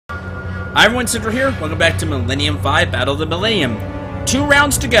Hi everyone, Cendril here. Welcome back to Millennium 5 Battle of the Millennium. 2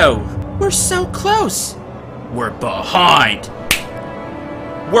 rounds to go. We're so close. We're behind.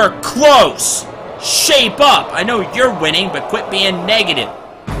 We're close. Shape up. I know you're winning, but quit being negative.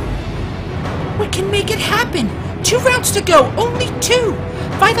 We can make it happen. 2 rounds to go. Only 2.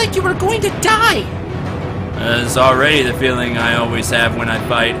 Fight like you were going to die. That's already the feeling I always have when I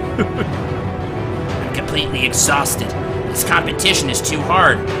fight. I'm completely exhausted. This competition is too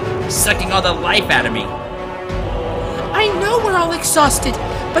hard. Sucking all the life out of me. I know we're all exhausted,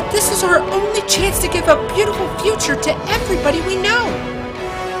 but this is our only chance to give a beautiful future to everybody we know.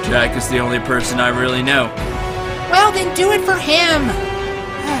 Jack is the only person I really know. Well, then do it for him.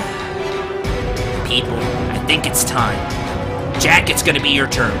 People, I think it's time. Jack, it's gonna be your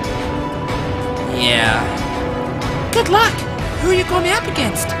turn. Yeah. Good luck. Who are you going up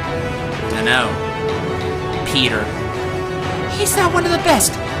against? Dunno. Peter. He's not one of the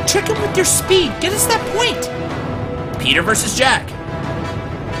best. Trick him with your speed. Get us that point. Peter versus Jack.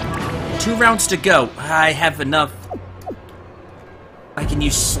 2 rounds to go. I have enough. I can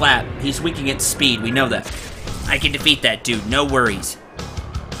use slap. He's weak against speed. We know that. I can defeat that dude. No worries.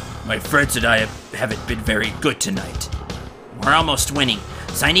 My friends and I haven't been very good tonight. We're almost winning,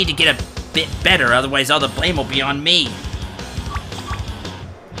 so I need to get a bit better. Otherwise, all the blame will be on me.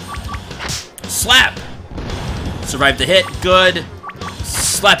 Slap. Survived the hit. Good.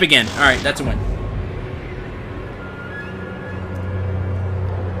 Slap again. Alright, that's a win.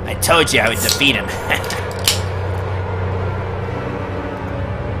 I told you I would defeat him.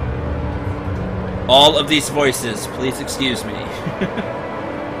 All of these voices, please excuse me.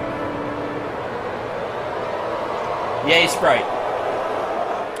 Yay, Sprite.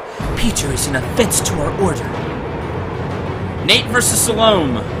 Peter is an offense to our order. Nate versus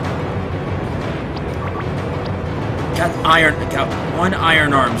Salome. Got 1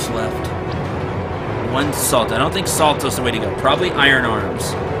 iron arms left. 1 salt. I don't think salt is the way to go. Probably iron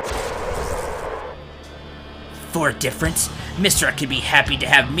arms. For a difference, Mr. could be happy to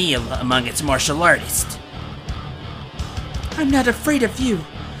have me among its martial artists. I'm not afraid of you.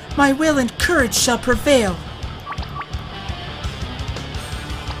 My will and courage shall prevail.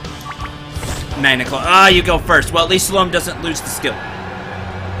 9 o'clock. Ah, you go first. Well, at least Salome doesn't lose the skill.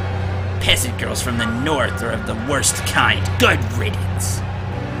 Peasant girls from the north are of the worst kind. Good riddance.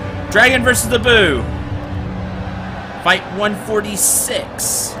 Dragon versus the Boo. Fight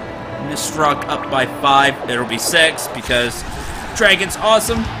 146. Misrock up by 5. It'll be 6 because Dragon's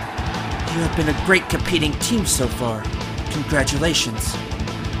awesome. You have been a great competing team so far. Congratulations.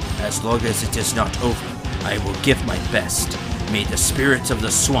 As long as it is not over, I will give my best. May the spirits of the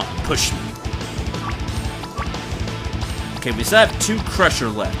swamp push me. Okay, we still have 2 Crusher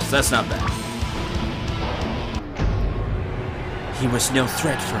left, so that's not bad. He was no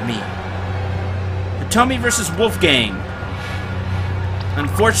threat for me. Tommy versus Wolfgang.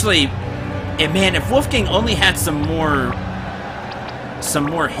 Unfortunately, man, if Wolfgang only had some more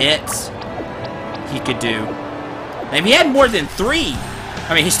hits, he could do. If he had more than 3,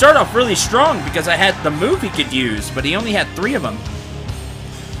 I mean, he started off really strong because I had the move he could use, but he only had 3 of them.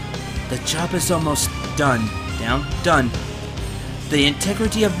 The job is almost done. Down, done. The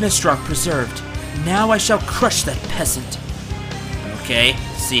integrity of Misrock preserved. Now I shall crush that peasant. Okay,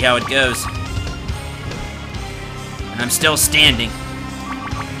 see how it goes. I'm still standing.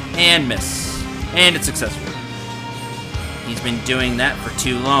 And miss. And it's successful. He's been doing that for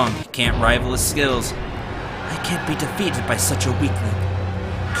too long. He can't rival his skills. I can't be defeated by such a weakling.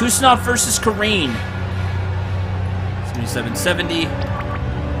 Kuznov versus Kareen. 7770.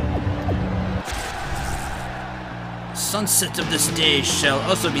 Sunset of this day shall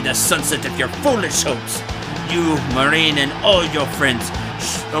also be the sunset of your foolish hopes. You, Marine, and all your friends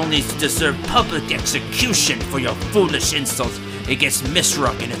only deserve public execution for your foolish insults against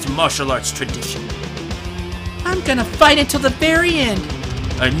Misrock and its martial arts tradition. I'm gonna fight until the very end.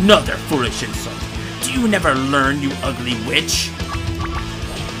 Another foolish insult. Do you never learn, you ugly witch?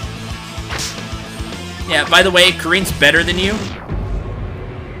 Yeah, by the way, Kareen's better than you.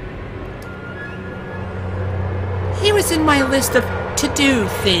 He was in my list of to-do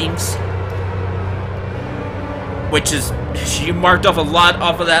things. Which is, you marked off a lot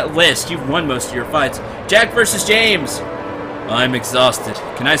off of that list. You've won most of your fights. Jack versus James. I'm exhausted.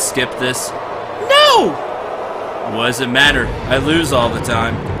 Can I skip this? No! What does it matter? I lose all the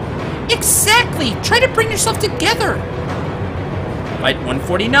time. Exactly! Try to bring yourself together! Fight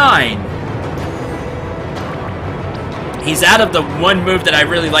 149. He's out of the one move that I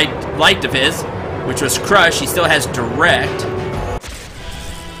really liked of his, which was Crush. He still has Direct.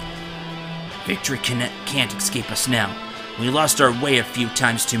 Victory can't escape us now. We lost our way a few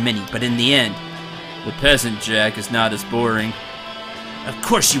times too many, but in the end, the peasant Jack is not as boring. Of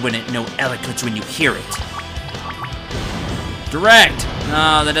course you wouldn't know eloquence when you hear it. Direct!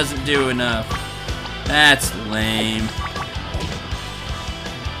 No, that doesn't do enough. That's lame.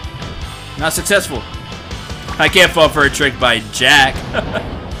 Not successful. I can't fall for a trick by Jack.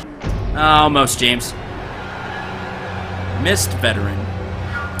 Almost, James. Missed veteran.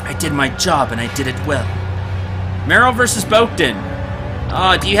 I did my job and I did it well. Merrill versus Boakton.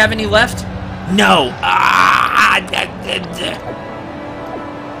 Do you have any left? No.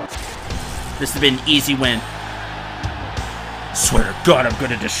 This has been an easy win. Swear to God, I'm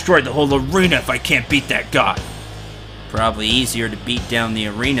gonna destroy the whole arena if I can't beat that guy. Probably easier to beat down the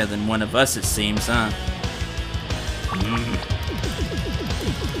arena than one of us, it seems, huh?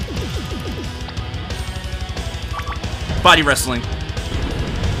 Body wrestling.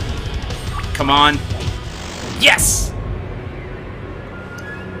 Come on. Yes!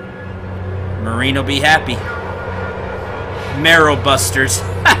 Marine will be happy. Marrow Busters.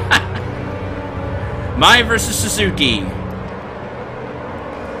 Mai versus Suzuki.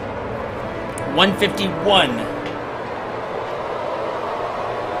 151.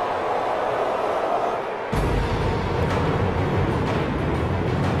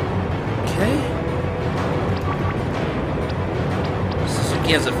 Okay.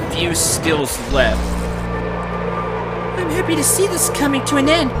 Suzuki has a few skills left. I'm happy to see this coming to an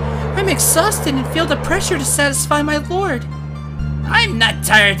end. I'm exhausted and feel the pressure to satisfy my lord. I'm not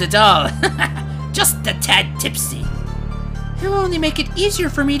tired at all. Just a tad tipsy. It will only make it easier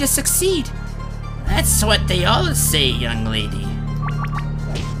for me to succeed. That's what they all say, young lady.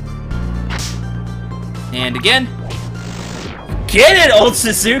 And again. Get it, old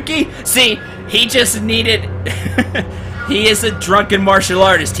Suzuki! See, he just needed... He is a drunken martial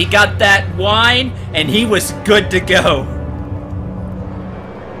artist. He got that wine, and he was good to go.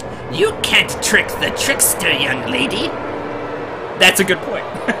 You can't trick the trickster, young lady. That's a good point.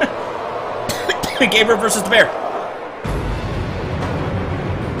 Gabriel versus the bear.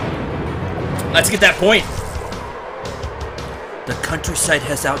 Let's get that point. The countryside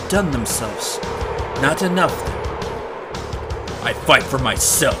has outdone themselves. Not enough, though. I fight for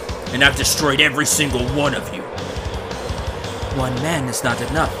myself, and I've destroyed every single one of you. One man is not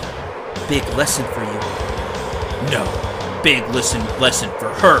enough. Big lesson for you. No, big lesson for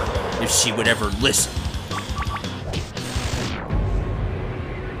her, if she would ever listen.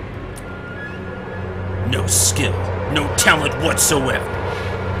 No skill, no talent whatsoever.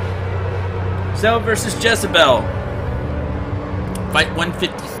 Zell versus Jezebel. Fight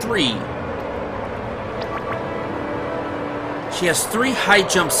 153. She has 3 high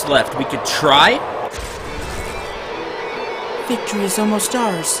jumps left. We could try. Victory is almost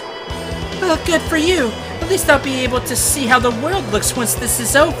ours. Well, good for you. At least I'll be able to see how the world looks once this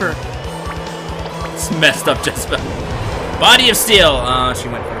is over. It's messed up, Jezebel. Body of Steel. She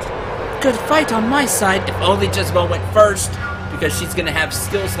went first. Good fight on my side. If only Jezebel went first, because she's gonna have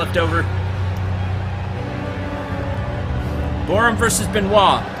skills left over. Borum versus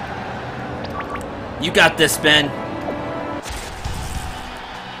Benoit. You got this, Ben.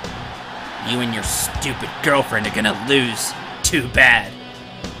 You and your stupid girlfriend are gonna lose. Too bad.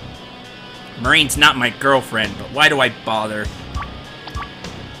 Marine's not my girlfriend, but why do I bother?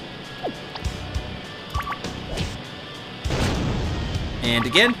 And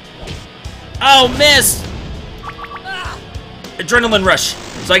again. Oh, miss! Adrenaline rush.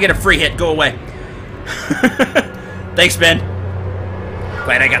 So I get a free hit. Go away. Thanks, Ben.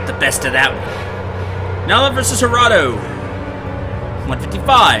 Glad I got the best of that one. Nala versus Hirado.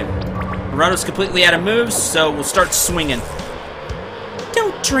 155. Hirado's completely out of moves, so we'll start swinging.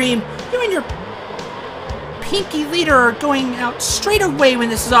 Don't dream. You and your pinky leader are going out straight away when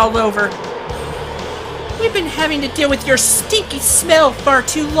this is all over. We've been having to deal with your stinky smell far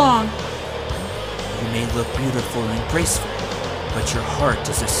too long. You may look beautiful and graceful, but your heart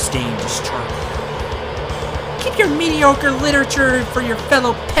is as stained as charcoal. Keep your mediocre literature for your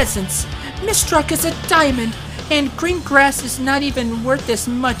fellow peasants. Mistrak is a diamond, and green grass is not even worth as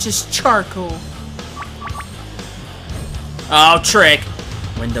much as charcoal. Oh, trick!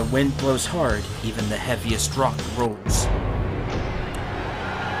 When the wind blows hard, even the heaviest rock rolls.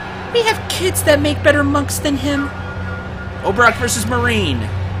 We have kids that make better monks than him. Obrock versus Marine.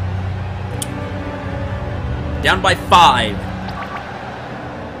 Down by 5.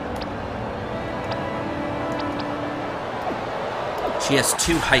 She has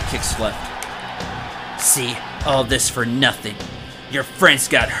 2 high kicks left. See, all this for nothing. Your friends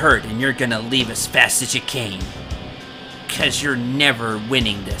got hurt and you're gonna leave as fast as you came. 'Cause you're never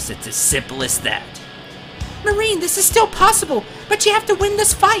winning this, it's as simple as that. Marine, this is still possible, but you have to win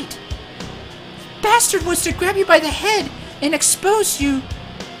this fight. Bastard wants to grab you by the head and expose you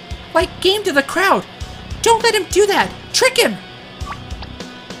like game to the crowd. Don't let him do that. Trick him.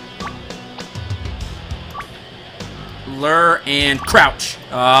 Lure and crouch.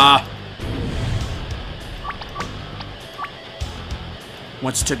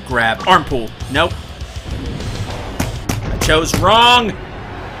 Wants to grab. Arm pull. Nope. I chose wrong.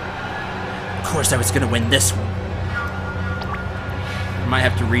 Of course I was going to win this one. I might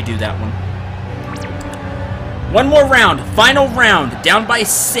have to redo that one. One more round. Final round. Down by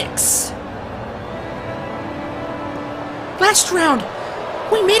 6. Last round.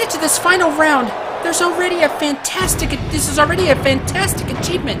 We made it to this final round. This is already a fantastic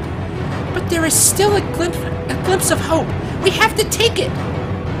achievement. But there is still a glimpse of hope. We have to take it.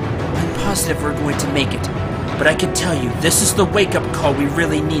 I'm positive we're going to make it. But I can tell you, this is the wake-up call we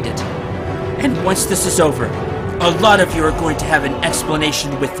really needed. And once this is over, a lot of you are going to have an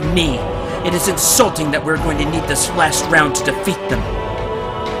explanation with me. It is insulting that we're going to need this last round to defeat them.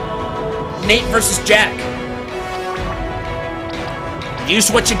 Nate versus Jack. Use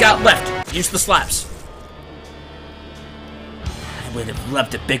what you got left. Use the slaps. I would have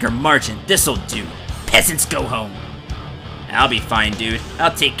loved a bigger margin. This'll do. Peasants go home. I'll be fine, dude.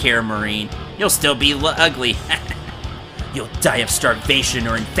 I'll take care of Marine. You'll still be ugly. You'll die of starvation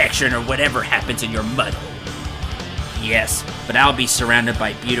or infection or whatever happens in your mud hole. Yes, but I'll be surrounded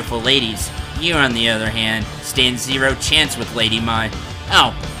by beautiful ladies. You, on the other hand, stand zero chance with Lady Mine.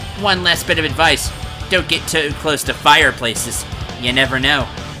 Oh, one last bit of advice. Don't get too close to fireplaces. You never know.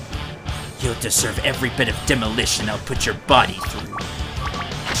 You'll deserve every bit of demolition I'll put your body through.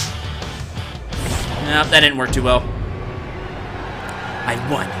 No, that didn't work too well. I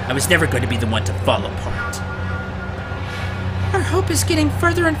won. I was never going to be the one to fall apart. Our hope is getting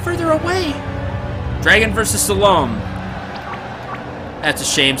further and further away. Dragon versus Salome. That's a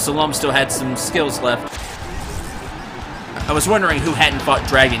shame. Salome still had some skills left. I was wondering who hadn't fought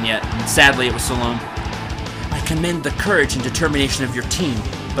Dragon yet, and sadly it was Salome. I commend the courage and determination of your team,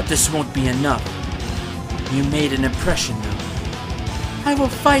 but this won't be enough. You made an impression, though. I will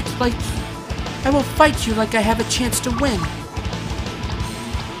fight you like I have a chance to win.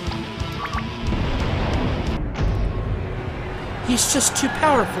 He's just too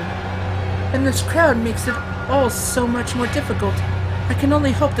powerful. And this crowd makes it all so much more difficult. I can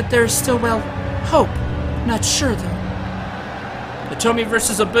only hope that there is still, well, hope. Not sure, though. Hitomi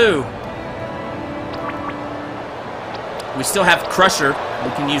versus Abu. We still have Crusher.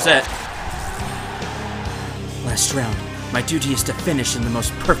 We can use that. Last round. My duty is to finish in the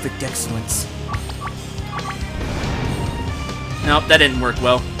most perfect excellence. Nope, that didn't work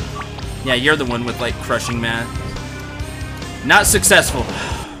well. Yeah, you're the one with, like, crushing math. Not successful.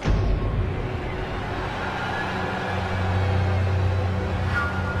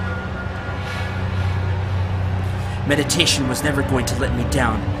 Meditation was never going to let me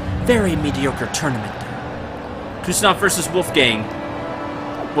down. Very mediocre tournament. Kusanov versus Wolfgang.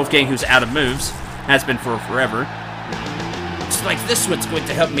 Wolfgang, who's out of moves, has been for forever. Looks like this one's going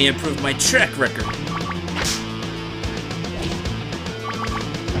to help me improve my track record.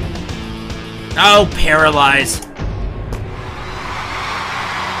 Oh, paralyze.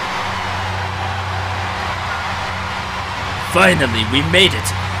 Finally, we made it.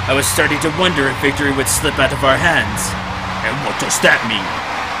 I was starting to wonder if victory would slip out of our hands. And what does that mean?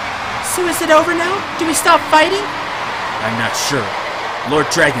 So is it over now? Do we stop fighting? I'm not sure.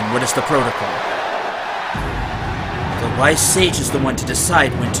 Lord Dragon, what is the protocol? The wise sage is the one to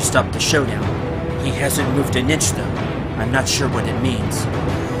decide when to stop the showdown. He hasn't moved an inch, though. I'm not sure what it means.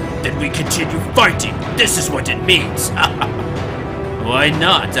 Then we continue fighting. This is what it means. Why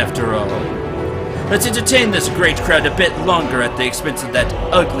not, after all? Let's entertain this great crowd a bit longer at the expense of that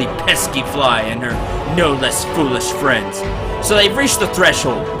ugly, pesky fly and her no less foolish friends. So they've reached the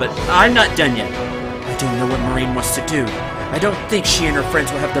threshold, but I'm not done yet. I don't know what Marine wants to do. I don't think she and her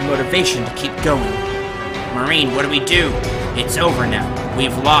friends will have the motivation to keep going. Marine, what do we do? It's over now.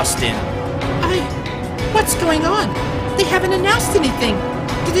 We've lost him. What's going on? They haven't announced anything.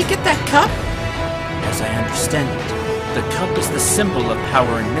 Did they get that cup? As I understand it, the cup is the symbol of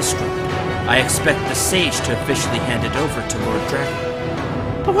power and Mistral. I expect the sage to officially hand it over to Lord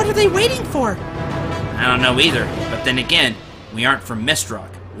Dragon. But what are they waiting for? I don't know either, but then again, we aren't from Mistrock.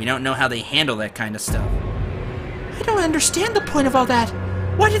 We don't know how they handle that kind of stuff. I don't understand the point of all that.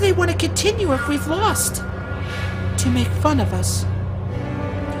 Why do they want to continue if we've lost? To make fun of us.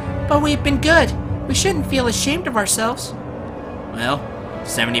 But we've been good. We shouldn't feel ashamed of ourselves. Well,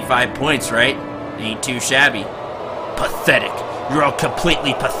 75 points, right? Ain't too shabby. Pathetic. You're all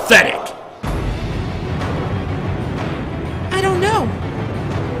completely pathetic.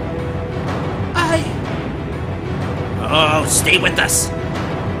 Oh, stay with us.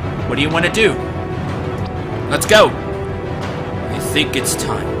 What do you want to do? Let's go. I think it's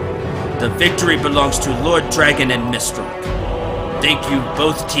time. The victory belongs to Lord Dragon and Mistral. Thank you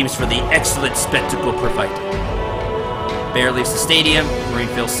both teams for the excellent spectacle provided. Bear leaves the stadium. Marine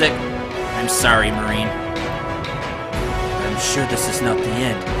feels sick. I'm sorry, Marine. I'm sure this is not the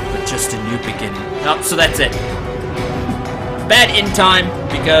end, but just a new beginning. Oh, so that's it. Bad in time,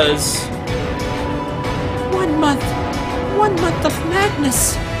 because... 1 month. 1 month of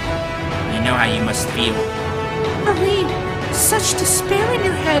madness. I know how you must feel. Marine, such despair in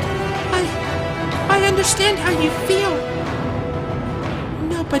your head. I understand how you feel.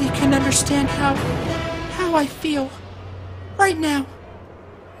 Nobody can understand how I feel. Right now.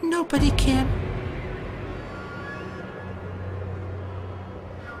 Nobody can.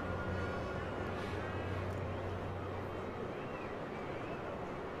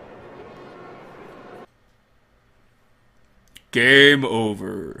 Game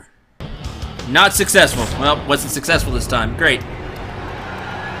over. Not successful. Well, wasn't successful this time. Great.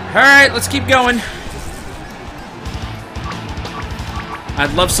 Alright, let's keep going.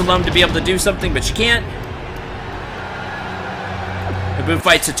 I'd love Salome to be able to do something, but she can't. Abu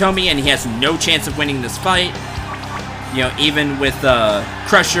fights Satomi, and he has no chance of winning this fight. You know, even with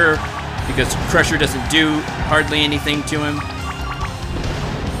Crusher, because Crusher doesn't do hardly anything to him.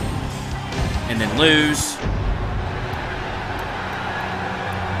 And then lose.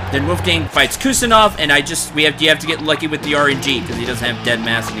 Then Wolfgang fights Kusanov, and you have to get lucky with the RNG, because he doesn't have dead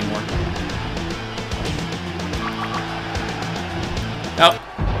mass anymore. Oh.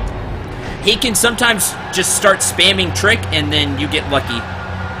 He can sometimes just start spamming Trick, and then you get lucky.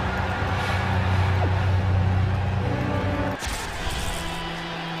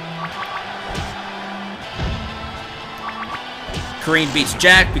 Karine beats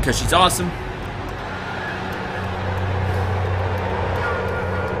Jack because she's awesome.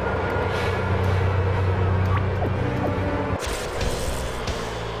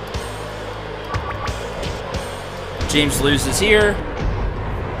 James loses here.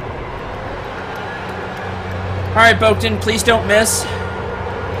 Alright, Boakton, please don't miss.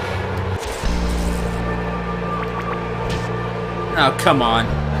 Oh, come on.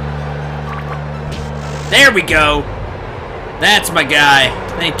 There we go. That's my guy.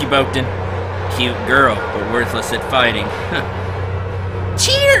 Thank you, Boakton. Cute girl, but worthless at fighting.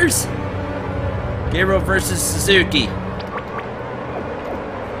 Cheers! Gabriel versus Suzuki.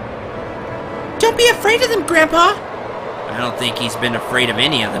 Don't be afraid of them, Grandpa. I don't think he's been afraid of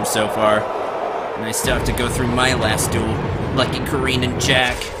any of them so far. And I still have to go through my last duel. Lucky Karine and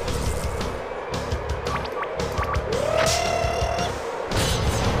Jack.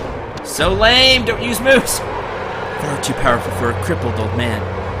 So lame! Don't use moves! Far too powerful for a crippled old man.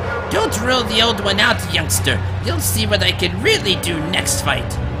 Don't rule the old one out, youngster. You'll see what I can really do next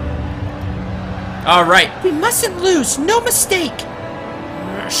fight. Alright. We mustn't lose, no mistake.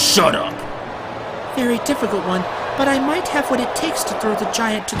 Shut up. Very difficult one, but I might have what it takes to throw the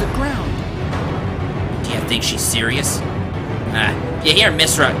giant to the ground. Do you think she's serious? You hear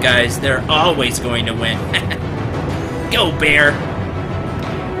Misrock guys, they're always going to win. Go, Bear!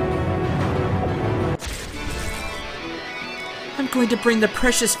 I'm going to bring the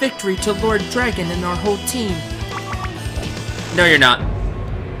precious victory to Lord Dragon and our whole team. No, you're not.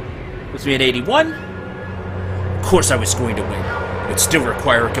 Was me at 81? Of course I was going to win. It would still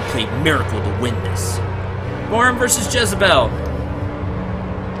require a complete miracle to win this. Moram versus Jezebel.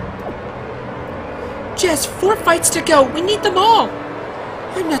 Jez, 4 fights to go. We need them all.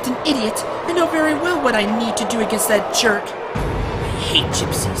 I'm not an idiot. I know very well what I need to do against that jerk. I hate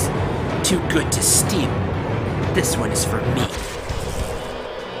gypsies. Too good to steal. This one is for me.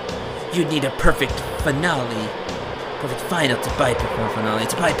 You need a perfect finale. Perfect final to bypass finale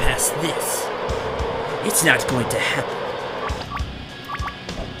to bypass this. It's not going to happen.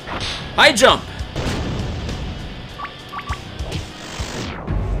 High jump.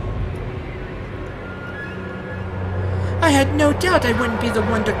 I had no doubt I wouldn't be the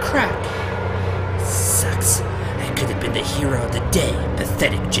one to crack. Sucks. I could have been the hero of the day.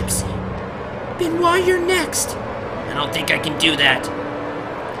 Pathetic gypsy. Benoit, you're next. I don't think I can do that.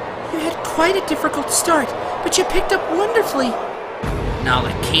 You had quite a difficult start, but you picked up wonderfully. Now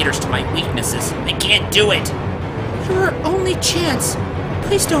it caters to my weaknesses. I can't do it. You're our only chance.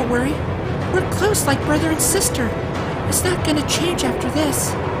 Please don't worry. We're close like brother and sister. It's not gonna change after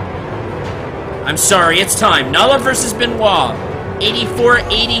this. I'm sorry, it's time. Nala versus Benoit.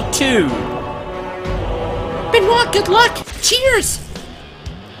 84-82. Benoit, good luck! Cheers!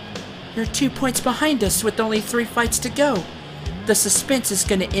 You're 2 points behind us with only 3 fights to go. The suspense is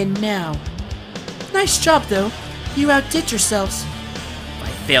gonna end now. Nice job, though. You outdid yourselves. If I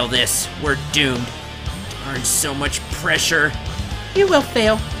fail this, we're doomed. Darn, so much pressure. You will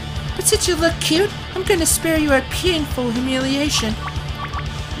fail. But since you look cute, I'm gonna spare you a painful humiliation.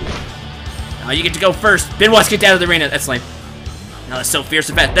 Now you get to go first. Benoit's kicked out of the arena. That's lame. No, that's so fierce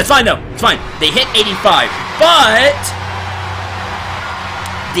and fast. That's fine, though. It's fine. They hit 85. But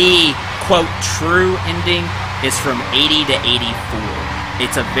the, quote, true ending is from 80 to 84.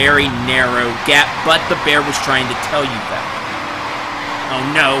 It's a very narrow gap, but the bear was trying to tell you that. Oh,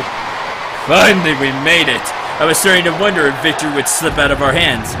 no. Finally, we made it. I was starting to wonder if victory would slip out of our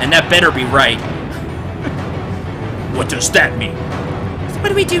hands, and that better be right. What does that mean? So what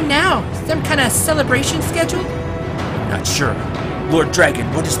do we do now? Some kind of celebration scheduled? I'm not sure. Lord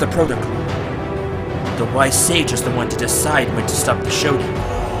Dragon, what is the protocol? The wise sage is the one to decide when to stop the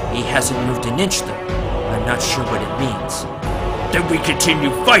showdown. He hasn't moved an inch, though. I'm not sure what it means. Then we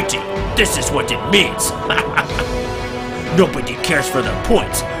continue fighting. This is what it means. Nobody cares for the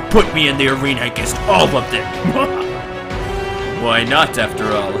points. Put me in the arena against all of them. Why not, after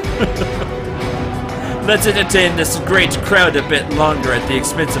all? Let's entertain this great crowd a bit longer at the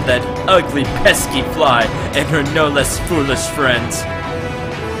expense of that ugly, pesky fly and her no less foolish friends.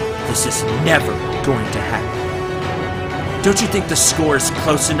 This is never going to happen. Don't you think the score is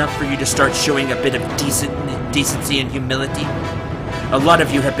close enough for you to start showing a bit of decency and humility? A lot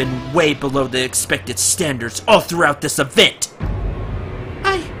of you have been way below the expected standards all throughout this event.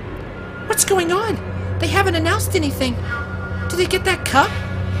 What's going on? They haven't announced anything. Did they get that cup?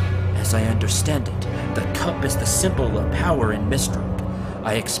 As I understand it, the cup is the symbol of power in Mistral.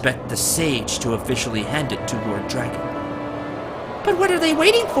 I expect the sage to officially hand it to Lord Dragon. But what are they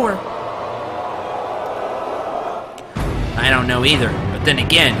waiting for? I don't know either, but then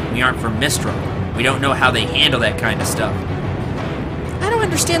again, we aren't from Mistral. We don't know how they handle that kind of stuff. I don't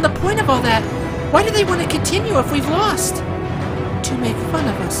understand the point of all that. Why do they want to continue if we've lost? To make fun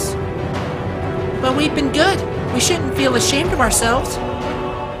of us. But we've been good. We shouldn't feel ashamed of ourselves.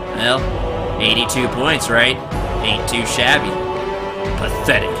 Well, 82 points, right? Ain't too shabby.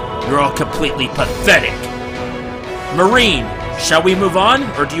 Pathetic. You're all completely pathetic. Marine, shall we move on,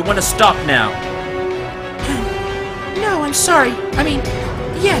 or do you want to stop now? No, I'm sorry. I mean,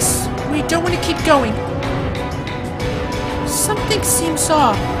 yes, we don't want to keep going. Something seems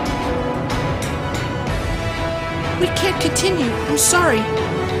off. We can't continue. I'm sorry.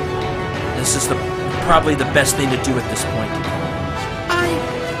 This is probably the best thing to do at this point.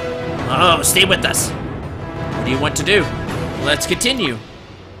 Oh, stay with us. What do you want to do? Let's continue.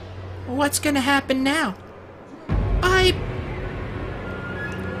 What's gonna happen now?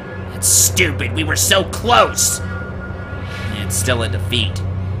 That's stupid. We were so close. It's still a defeat.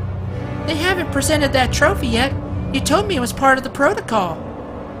 They haven't presented that trophy yet. You told me it was part of the protocol.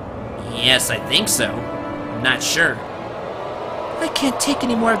 Yes, I think so. I'm not sure. I can't take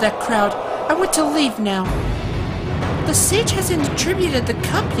any more of that crowd. I want to leave now. The sage hasn't attributed the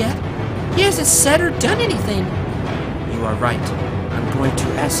cup yet. He hasn't said or done anything. You are right. I'm going to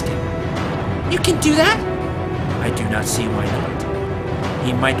ask him. You can do that? I do not see why not.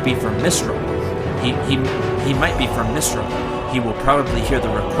 He might be from Mistral. He might be from Mistral. He will probably hear the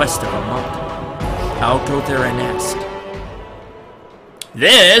request of a monk. I'll go there and ask.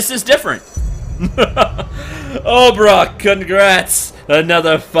 This is different. Oh, Brock, congrats.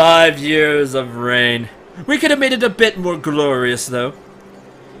 Another 5 years of reign. We could have made it a bit more glorious, though.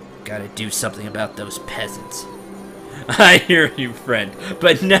 Gotta do something about those peasants. I hear you, friend,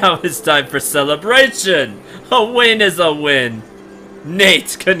 but now it's time for celebration. A win is a win.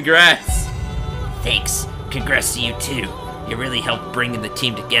 Nate, congrats. Thanks. Congrats to you too. You really helped bringing the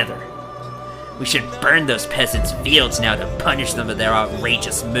team together. We should burn those peasants' fields now to punish them for their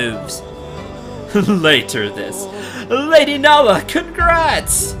outrageous moves. Later this. Lady Nala,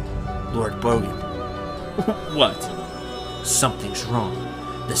 congrats! Lord Bogan. What? Something's wrong.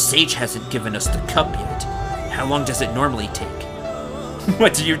 The sage hasn't given us the cup yet. How long does it normally take?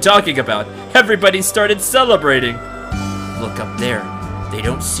 What are you talking about? Everybody started celebrating. Look up there. They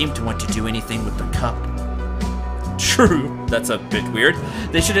don't seem to want to do anything with the cup. True, that's a bit weird.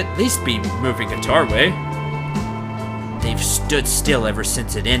 They should at least be moving it our way. They've stood still ever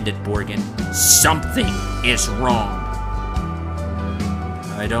since it ended, Borgin. Something is wrong.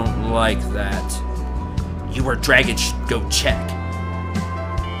 I don't like that. You or Dragon should go check.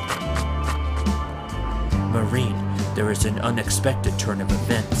 Marine, there is an unexpected turn of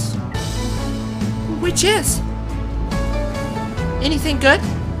events. Which is? Anything good?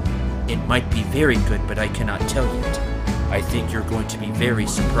 It might be very good, but I cannot tell yet. I think you're going to be very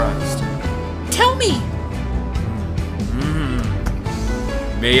surprised. Tell me!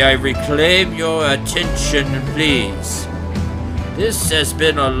 May I reclaim your attention, please? This has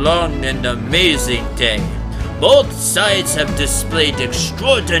been a long and amazing day. Both sides have displayed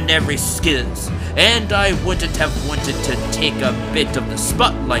extraordinary skills, and I wouldn't have wanted to take a bit of the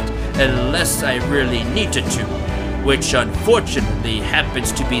spotlight unless I really needed to, which unfortunately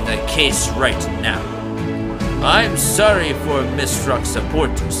happens to be the case right now. I'm sorry for Miss Rock's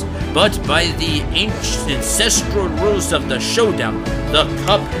supporters, but by the ancient ancestral rules of the showdown, the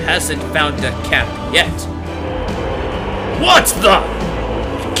cup hasn't found a cap yet. What the?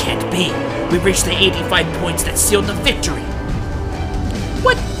 It can't be. We reached the 85 points that sealed the victory.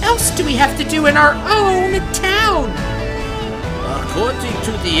 What else do we have to do in our own town? According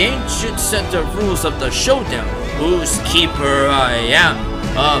to the ancient set of rules of the showdown, whose keeper I am,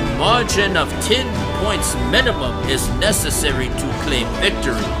 a margin of 10 points minimum is necessary to claim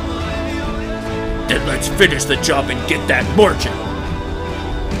victory. Then let's finish the job and get that margin.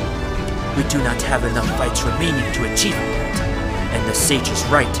 We do not have enough fights remaining to achieve that. And the sage is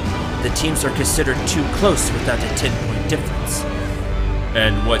right. The teams are considered too close without a 10-point difference.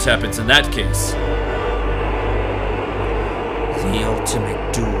 And what happens in that case? The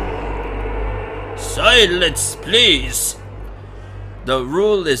ultimate duel. Silence, please! The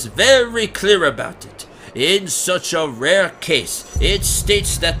rule is very clear about it. In such a rare case, it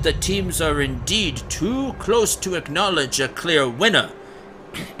states that the teams are indeed too close to acknowledge a clear winner.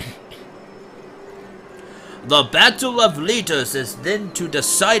 The Battle of Leaders is then to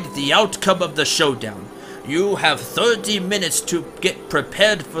decide the outcome of the showdown. You have 30 minutes to get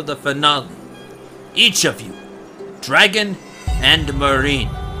prepared for the finale. Each of you, Dragon and Marine.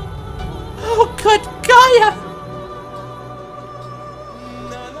 Oh, good Gaia!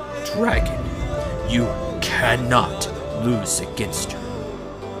 Dragon, you cannot lose against her.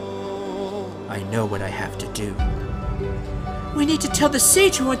 I know what I have to do. We need to tell the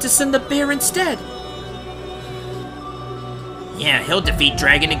sage we want to send the bear instead. Yeah, he'll defeat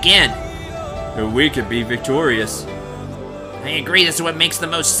Dragon again. We could be victorious. I agree, this is what makes the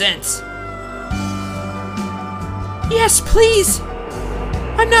most sense. Yes, please!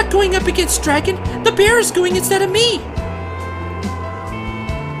 I'm not going up against Dragon. The bear is going instead of me.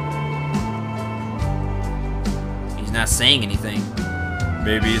 He's not saying anything.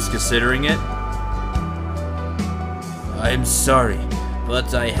 Maybe he's considering it? I'm sorry,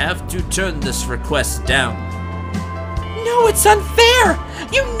 but I have to turn this request down. No, it's unfair!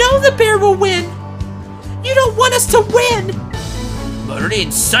 You know the bear will win! You don't want us to win!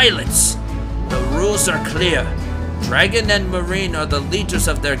 Marine, silence! The rules are clear. Dragon and Marine are the leaders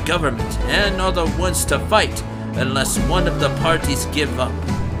of their government and are the ones to fight, unless one of the parties give up.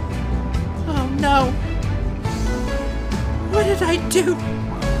 Oh no. What did I do?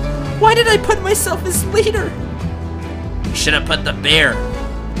 Why did I put myself as leader? You should have put the bear.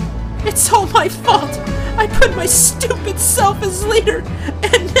 It's all my fault! I put my stupid self as leader,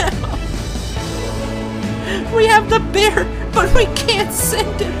 and now... We have the bear, but we can't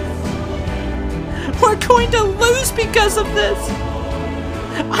send him. We're going to lose because of this.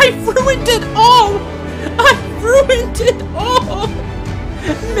 I've ruined it all. I've ruined it all.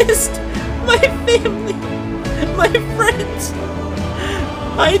 Missed my family, my friends.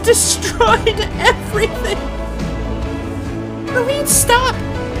 I destroyed everything. Marine, stop.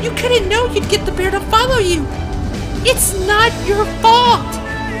 You couldn't know you'd get the bear to follow you. It's not your fault.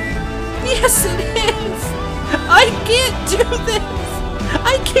 Yes, it is. I can't do this.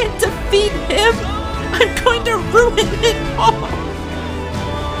 I can't defeat him. I'm going to ruin it all.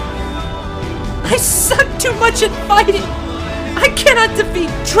 I suck too much at fighting. I cannot defeat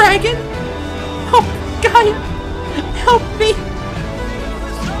Dragon. Oh, Gaia, help me.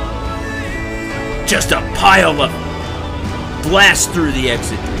 Just a pile of... Blast through the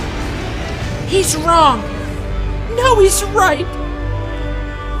exit. He's wrong. No, he's right.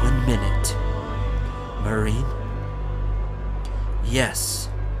 1 minute. Marine? Yes,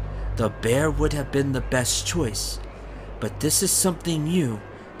 the bear would have been the best choice, but this is something new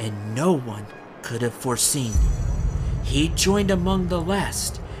and no one could have foreseen. He joined among the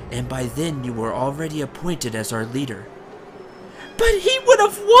last, and by then you were already appointed as our leader. But he would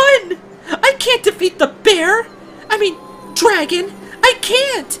have won! I can't defeat the bear! I mean, Dragon! I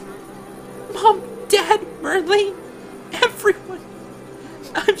can't! Mom, Dad, Merlin, everyone,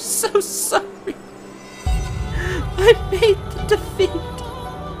 I'm so sorry. I made the defeat.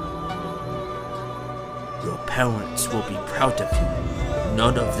 Your parents will be proud of you.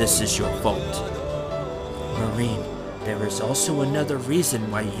 None of this is your fault. Marine, there is also another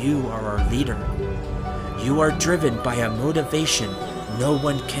reason why you are our leader. You are driven by a motivation no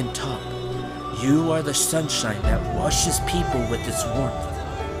one can top. You are the sunshine that washes people with its warmth.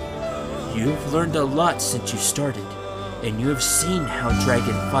 You've learned a lot since you started, and you have seen how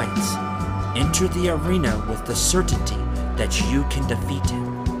Dragon fights. Enter the arena with the certainty that you can defeat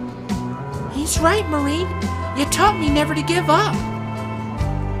him. He's right, Marine. You taught me never to give up.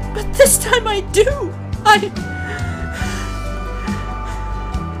 But this time I do.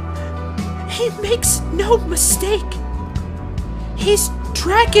 He makes no mistake. He's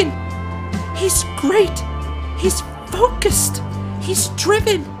Dragon. He's great. He's focused. He's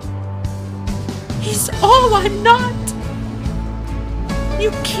driven. He's all I'm not.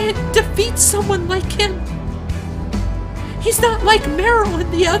 You can't defeat someone like him. He's not like Meryl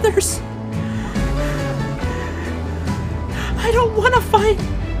and the others. I don't want to fight.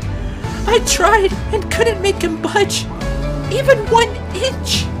 I tried and couldn't make him budge. Even 1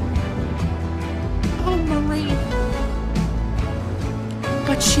 inch. Oh, Marine.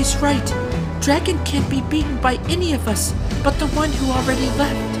 But she's right. Dragon can't be beaten by any of us but the one who already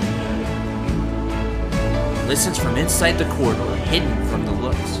left. Listens from inside the corridor, hidden from the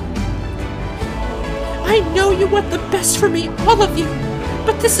looks. I know you want the best for me, all of you,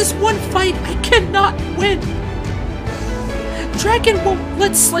 but this is one fight I cannot win. Dragon won't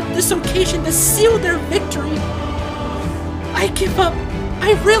let slip this occasion to seal their victory. I give up.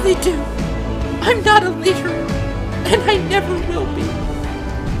 I really do. I'm not a leader, and I never will be.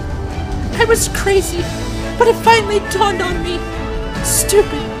 I was crazy, but it finally dawned on me.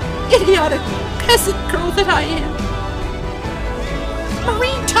 Stupid, idiotic peasant girl that I am.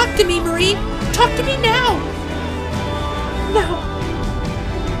 Marine, talk to me, Marine. Talk to me now. No.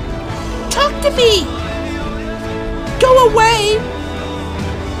 Talk to me. Go away.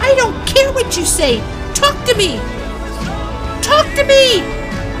 I don't care what you say. Talk to me. Talk to me.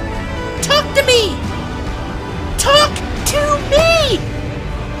 Talk to me. Talk to me.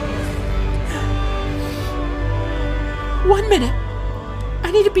 1 minute.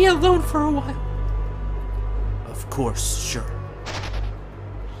 I need to be alone for a while. Of course, sure.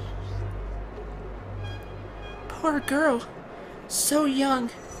 Poor girl. So young.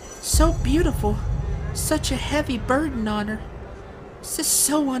 So beautiful. Such a heavy burden on her. This is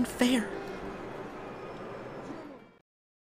so unfair.